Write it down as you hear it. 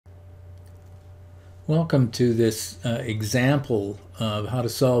Welcome to this example of how to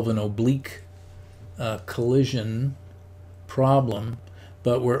solve an oblique collision problem,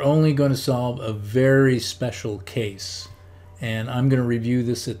 but we're only going to solve a very special case, and I'm going to review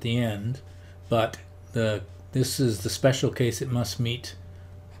this at the end, but this is the special case. It must meet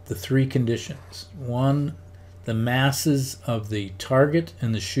the three conditions. One, the masses of the target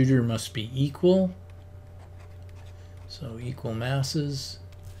and the shooter must be equal, so equal masses.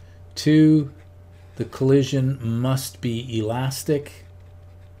 Two, the collision must be elastic.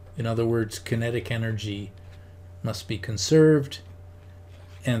 In other words, kinetic energy must be conserved.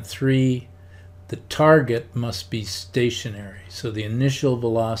 And three, the target must be stationary. So the initial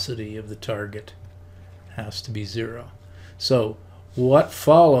velocity of the target has to be 0. So what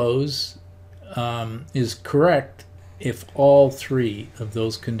follows is correct if all three of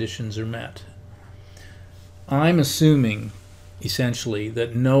those conditions are met. I'm assuming essentially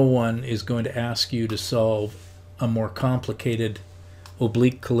that no one is going to ask you to solve a more complicated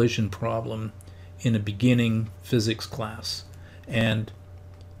oblique collision problem in a beginning physics class. And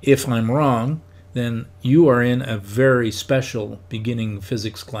if I'm wrong, then you are in a very special beginning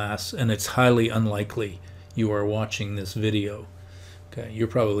physics class, and it's highly unlikely you are watching this video. Okay, you're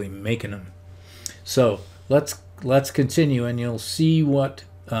probably making them. So let's continue, and you'll see what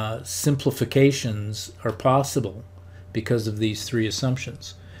simplifications are possible because of these three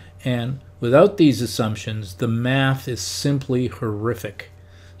assumptions. And without these assumptions, the math is simply horrific.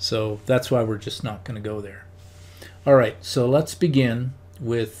 So that's why we're just not going to go there. All right, so let's begin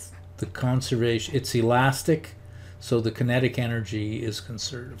with the conservation. It's elastic, so the kinetic energy is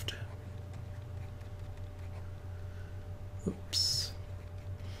conserved. Oops.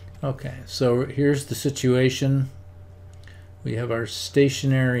 Okay, so here's the situation. We have our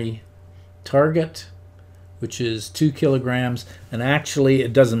stationary target, which is 2 kilograms, and actually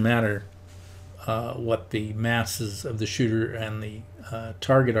it doesn't matter what the masses of the shooter and the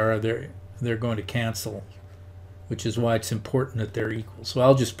target are. They're going to cancel, which is why it's important that they're equal. So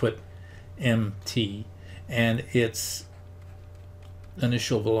I'll just put mt, and its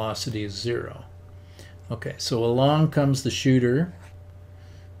initial velocity is 0. Okay, so along comes the shooter,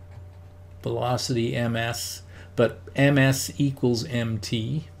 velocity ms, but ms equals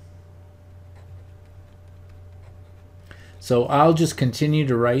mt. So I'll just continue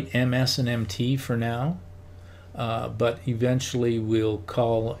to write ms and mt for now, but eventually we'll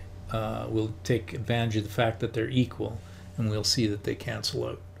take advantage of the fact that they're equal, and we'll see that they cancel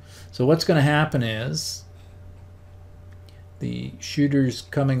out. So what's going to happen is the shooter's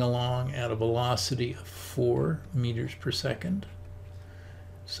coming along at a velocity of 4 meters per second.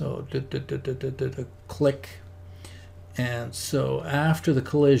 So click, and so after the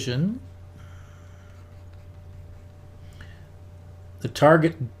collision, the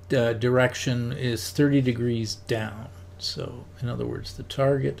target direction is 30 degrees down. So in other words, the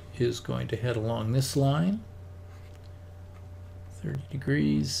target is going to head along this line, 30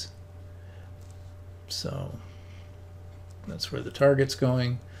 degrees. So that's where the target's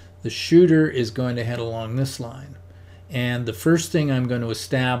going. The shooter is going to head along this line. And the first thing I'm going to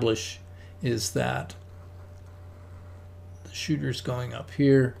establish is that the shooter's going up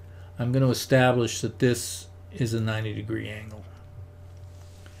here. I'm going to establish that this is a 90-degree angle.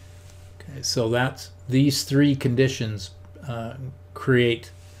 Okay, so these three conditions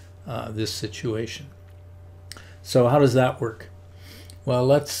create this situation. So how does that work? Well,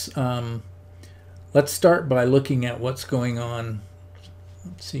 let's start by looking at what's going on.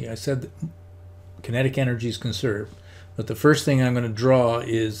 Let's see, I said that kinetic energy is conserved, but the first thing I'm going to draw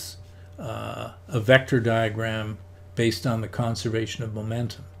is a vector diagram based on the conservation of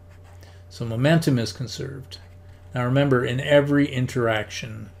momentum. So momentum is conserved. Now remember, in every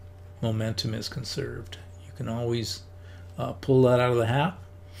interaction, momentum is conserved. You can always pull that out of the hat.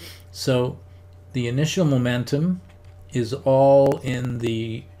 So the initial momentum is all in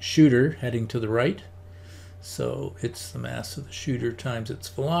the shooter heading to the right. So it's the mass of the shooter times its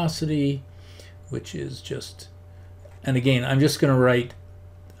velocity, which is just, and again, I'm just going to write,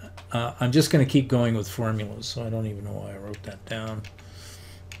 I'm just going to keep going with formulas, so I don't even know why I wrote that down.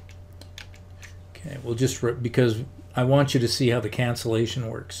 Okay, we'll just, because I want you to see how the cancellation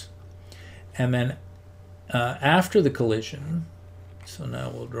works. And then after the collision, so now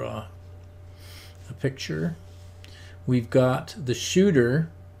we'll draw a picture. We've got the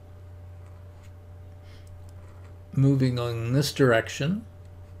shooter moving in this direction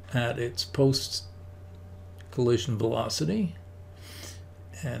at its post-collision velocity,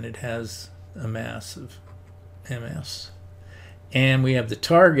 and it has a mass of ms. And we have the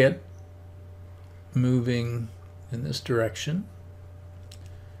target moving in this direction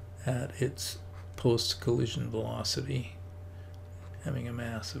at its post-collision velocity, having a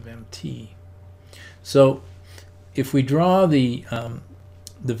mass of mt. So if we draw the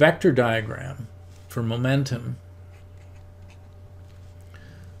vector diagram for momentum,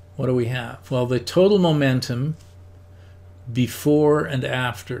 what do we have? Well, the total momentum before and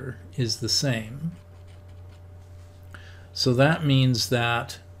after is the same. So that means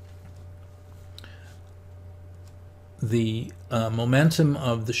that the momentum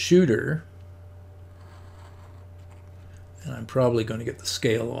of the shooter, and I'm probably going to get the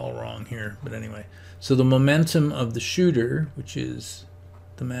scale all wrong here, but anyway, so the momentum of the shooter, which is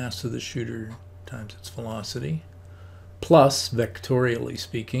the mass of the shooter times its velocity, plus, vectorially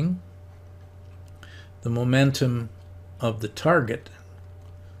speaking, the momentum of the target,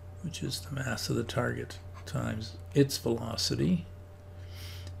 which is the mass of the target times its velocity.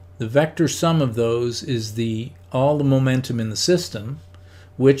 The vector sum of those is all the momentum in the system,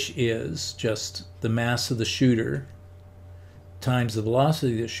 which is just the mass of the shooter times the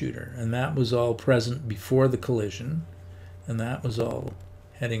velocity of the shooter, and that was all present before the collision, and that was all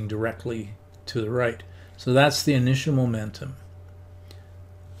heading directly to the right. So that's the initial momentum.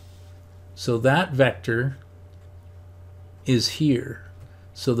 So that vector is here.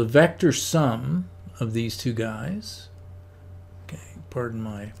 So the vector sum of these two guys, okay, pardon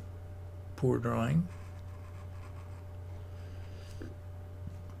my poor drawing,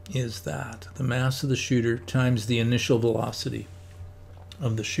 is that the mass of the shooter times the initial velocity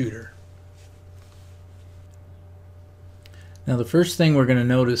of the shooter. Now the first thing we're going to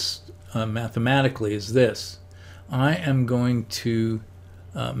notice mathematically is this. I am going to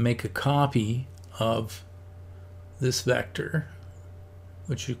make a copy of this vector,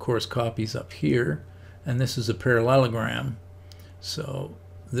 which of course copies up here, and this is a parallelogram, so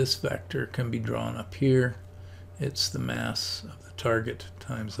this vector can be drawn up here. It's the mass of the target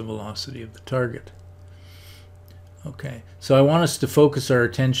times the velocity of the target. Okay, so I want us to focus our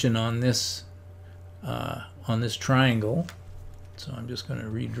attention on this triangle, so I'm just going to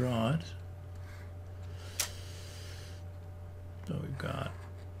redraw it. So we've got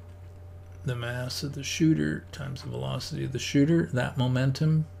the mass of the shooter times the velocity of the shooter, that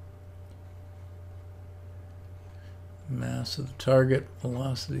momentum, mass of the target,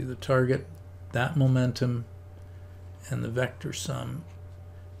 velocity of the target, that momentum, and the vector sum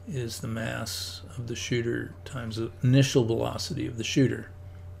is the mass of the shooter times the initial velocity of the shooter,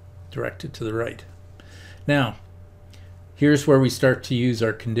 directed to the right. Now, here's where we start to use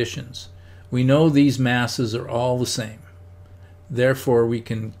our conditions. We know these masses are all the same. Therefore, we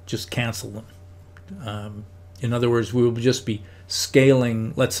can just cancel them. In other words, we will just be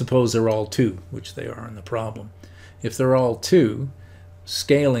scaling. Let's suppose they're all 2, which they are in the problem. If they're all 2,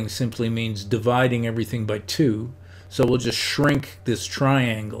 scaling simply means dividing everything by 2. So we'll just shrink this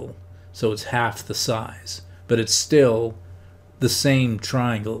triangle so it's half the size. But it's still the same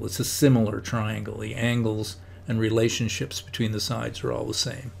triangle. It's a similar triangle. The angles and relationships between the sides are all the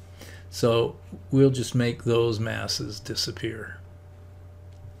same. So we'll just make those masses disappear.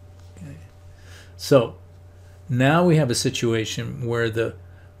 Okay. So now we have a situation where the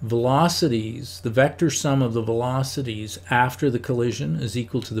velocities, the vector sum of the velocities after the collision is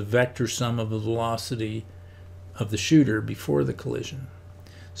equal to the vector sum of the velocity of the shooter before the collision.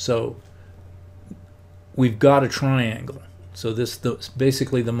 So we've got a triangle. So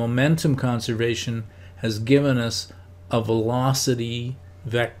basically the momentum conservation has given us a velocity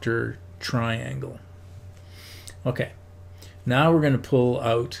vector triangle. Okay, now we're going to pull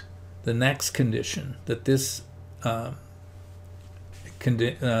out the next condition, that this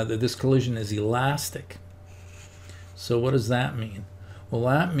this collision is elastic. So what does that mean? Well,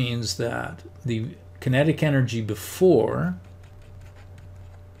 that means that the kinetic energy before,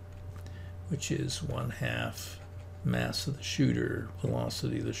 which is 1/2 mass of the shooter,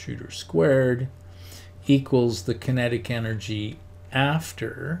 velocity of the shooter squared, equals the kinetic energy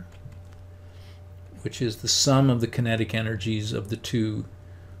after, which is the sum of the kinetic energies of the two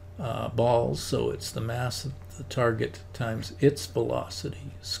balls. So it's the mass of the target times its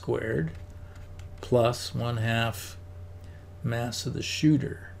velocity squared, plus 1/2 mass of the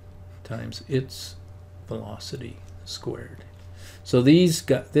shooter times its velocity squared. So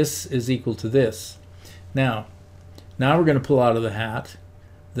this is equal to this. Now we're going to pull out of the hat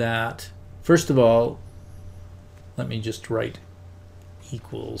that, first of all, let me just write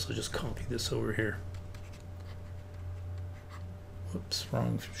equals. I'll just copy this over here. Whoops,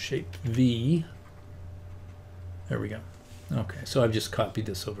 wrong shape. V. There we go. Okay, so I've just copied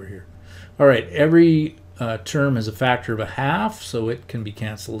this over here. All right, every term has a factor of 1/2, so it can be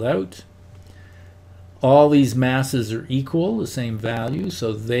canceled out. All these masses are equal, the same value,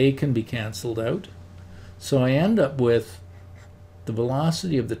 so they can be canceled out. So I end up with the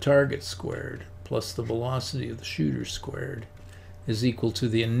velocity of the target squared plus the velocity of the shooter squared is equal to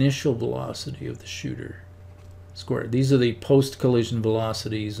the initial velocity of the shooter squared. These are the post-collision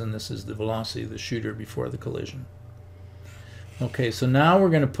velocities, and this is the velocity of the shooter before the collision. Okay, so now we're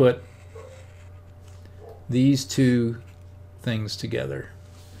going to put these two things together.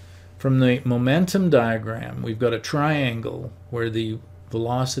 From the momentum diagram, we've got a triangle where the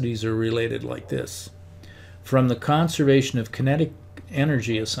velocities are related like this. From the conservation of kinetic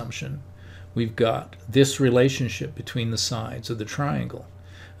energy assumption, we've got this relationship between the sides of the triangle.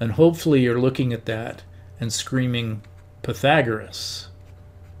 And hopefully you're looking at that and screaming Pythagoras,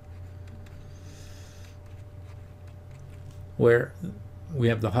 where we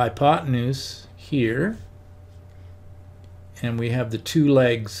have the hypotenuse here and we have the two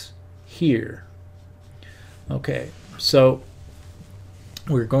legs here. Okay, so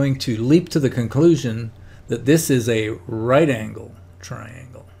we're going to leap to the conclusion that this is a right angle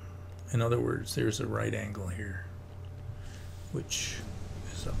triangle. In other words, there's a right angle here, which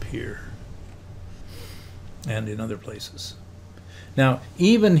is up here and in other places. Now,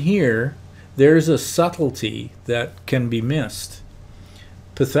 even here, there's a subtlety that can be missed.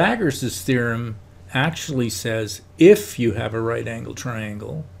 Pythagoras' theorem actually says if you have a right angle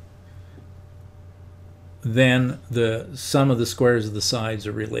triangle, then the sum of the squares of the sides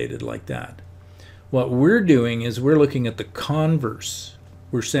are related like that. What we're doing is we're looking at the converse.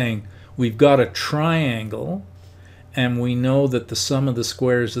 We're saying we've got a triangle and we know that the sum of the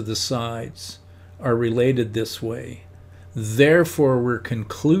squares of the sides are related this way. Therefore, we're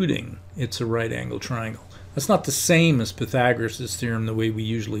concluding it's a right angle triangle. That's not the same as Pythagoras' theorem the way we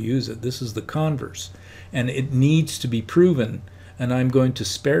usually use it. This is the converse. And it needs to be proven, and I'm going to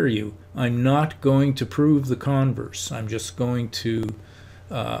spare you. I'm not going to prove the converse. I'm just going to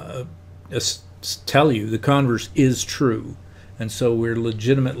tell you the converse is true. And so we're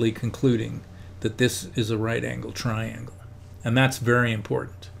legitimately concluding that this is a right angle triangle. And that's very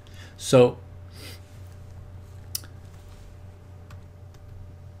important. So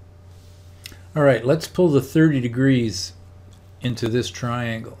all right, let's pull the 30 degrees into this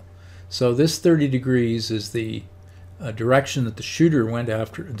triangle. So this 30 degrees is the direction that the shooter went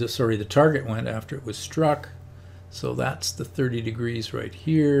after, the target went after it was struck. So that's the 30 degrees right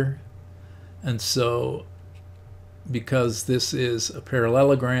here. And so because this is a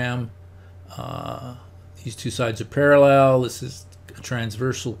parallelogram, these two sides are parallel. This is a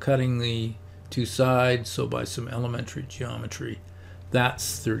transversal cutting the two sides. So by some elementary geometry,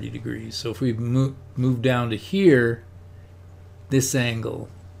 that's 30 degrees. So if we move down to here, this angle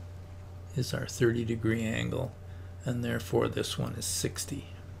is our 30 degree angle, and therefore this one is 60.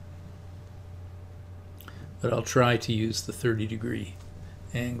 But I'll try to use the 30 degree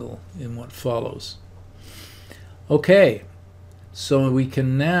angle in what follows. Okay, so we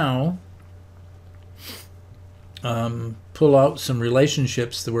can now pull out some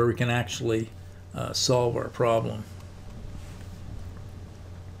relationships where we can actually solve our problem.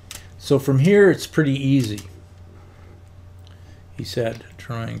 So from here it's pretty easy, he said,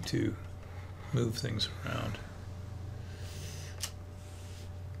 trying to move things around.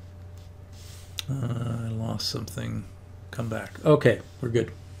 I lost something. Come back. Okay, we're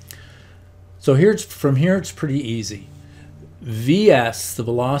good. So from here it's pretty easy. Vs, the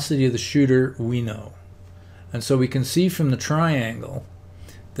velocity of the shooter, we know. And so we can see from the triangle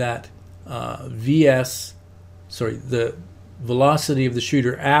that the velocity of the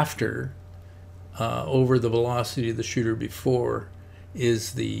shooter after over the velocity of the shooter before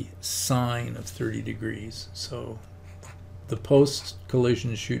is the sine of 30 degrees. So the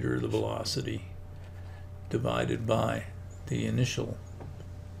post-collision shooter, the velocity, divided by the initial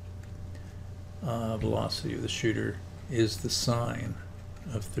velocity of the shooter is the sine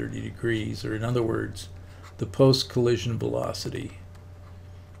of 30 degrees, or in other words, the post-collision velocity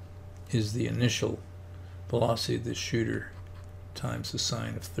is the initial velocity of the shooter times the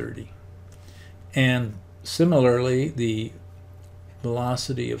sine of 30. And similarly, the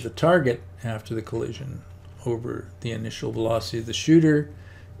velocity of the target after the collision over the initial velocity of the shooter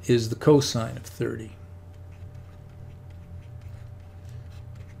is the cosine of 30.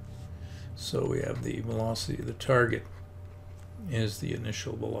 So we have the velocity of the target is the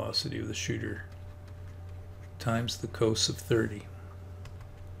initial velocity of the shooter times the cos of 30.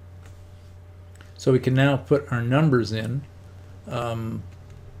 So we can now put our numbers in. In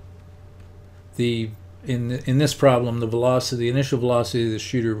this problem, the initial velocity of the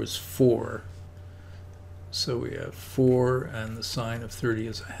shooter was 4. So we have 4, and the sine of 30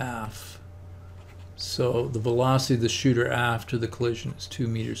 is a half. So the velocity of the shooter after the collision is 2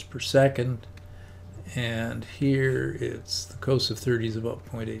 meters per second. And here it's the cos of 30 is about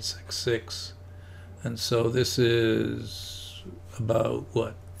 0.866. And so this is about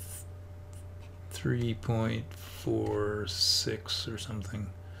what? 3.46 or something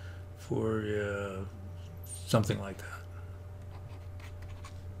for something like that.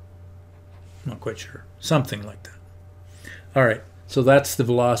 I'm not quite sure. Something like that. All right, so that's the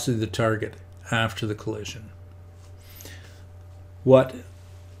velocity of the target after the collision. What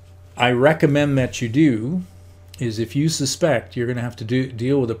I recommend that you do is, if you suspect you're going to have to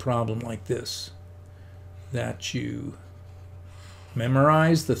deal with a problem like this, that you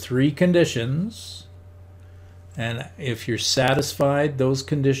memorize the 3 conditions, and if you're satisfied those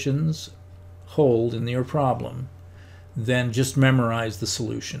conditions hold in your problem, then just memorize the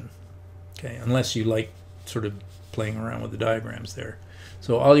solution. Okay, unless you like sort of playing around with the diagrams there.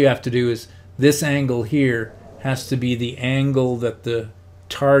 So all you have to do is, this angle here has to be the angle that the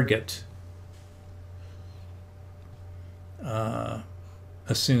target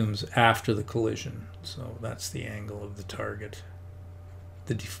assumes after the collision. So that's the angle of the target.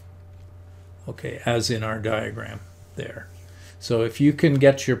 Okay, as in our diagram there. So if you can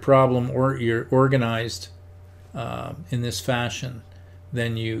get your problem you're organized in this fashion,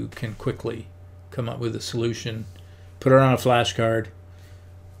 then you can quickly come up with a solution, put it on a flashcard,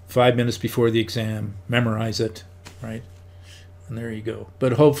 5 minutes before the exam, memorize it, right? And there you go.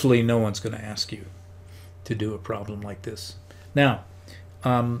 But hopefully no one's going to ask you to do a problem like this. Now,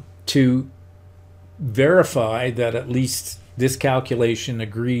 to verify that at least this calculation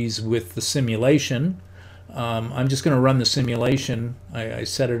agrees with the simulation, I'm just going to run the simulation. I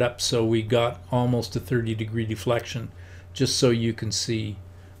set it up so we got almost a 30-degree deflection, just so you can see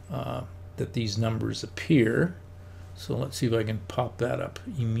that these numbers appear. So let's see if I can pop that up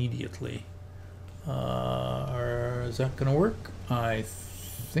immediately. Is that going to work? I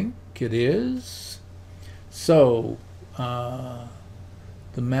think it is. So the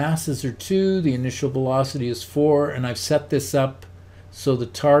masses are 2, the initial velocity is 4, and I've set this up so the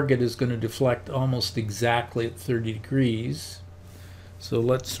target is going to deflect almost exactly at 30 degrees. So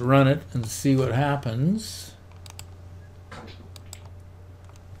let's run it and see what happens.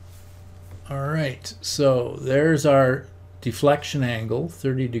 All right, so there's our deflection angle,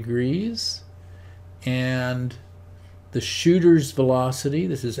 30 degrees, and the shooter's velocity,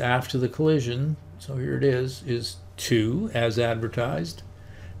 this is after the collision, so here it is 2 as advertised,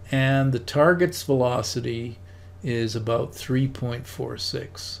 and the target's velocity is about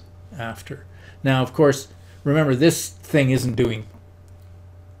 3.46 after. Now, of course, remember, this thing isn't doing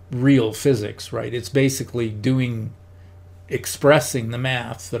real physics, right? It's basically expressing the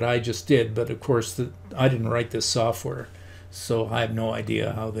math that I just did, but of course I didn't write this software, so I have no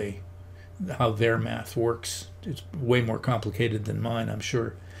idea how their math works. It's way more complicated than mine, I'm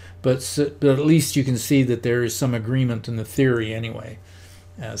sure, but at least you can see that there is some agreement in the theory anyway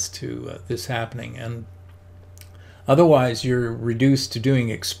as to this happening. And otherwise you're reduced to doing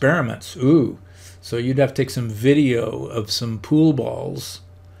experiments. So you'd have to take some video of some pool balls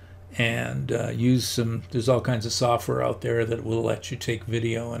and use some, there's all kinds of software out there that will let you take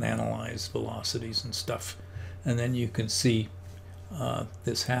video and analyze velocities and stuff, and then you can see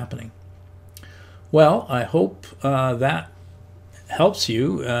this happening. Well, I hope that helps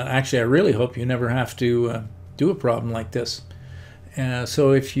you. Actually, I really hope you never have to do a problem like this.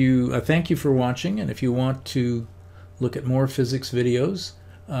 So if you thank you for watching, and if you want to look at more physics videos,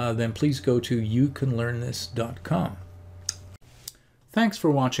 then please go to uCanLearnThis.com. Thanks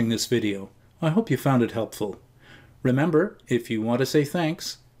for watching this video. I hope you found it helpful. Remember, if you want to say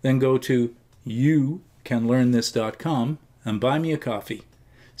thanks, then go to uCanLearnThis.com and buy me a coffee.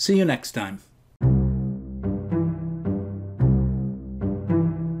 See you next time.